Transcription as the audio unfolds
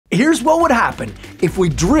here's what would happen if we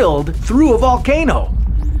drilled through a volcano.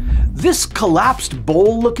 This collapsed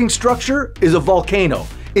bowl-looking structure is a volcano.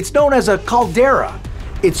 It's known as a caldera.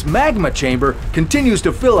 Its magma chamber continues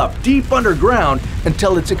to fill up deep underground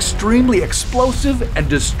until it's extremely explosive and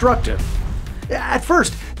destructive. At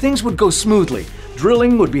first, things would go smoothly.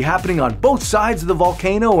 Drilling would be happening on both sides of the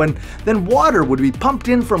volcano, and then water would be pumped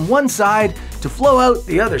in from one side to flow out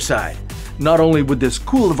the other side. Not only would this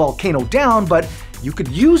cool the volcano down, but you could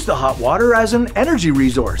use the hot water as an energy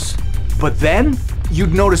resource. But then,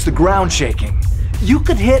 you'd notice the ground shaking. You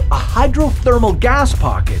could hit a hydrothermal gas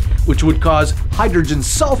pocket, which would cause hydrogen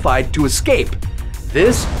sulfide to escape.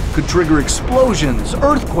 This could trigger explosions,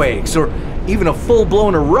 earthquakes, or even a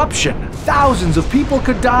full-blown eruption. Thousands of people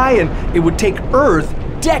could die, and it would take Earth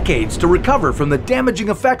decades to recover from the damaging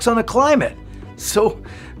effects on the climate. So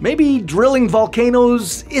maybe drilling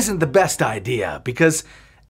volcanoes isn't the best idea, because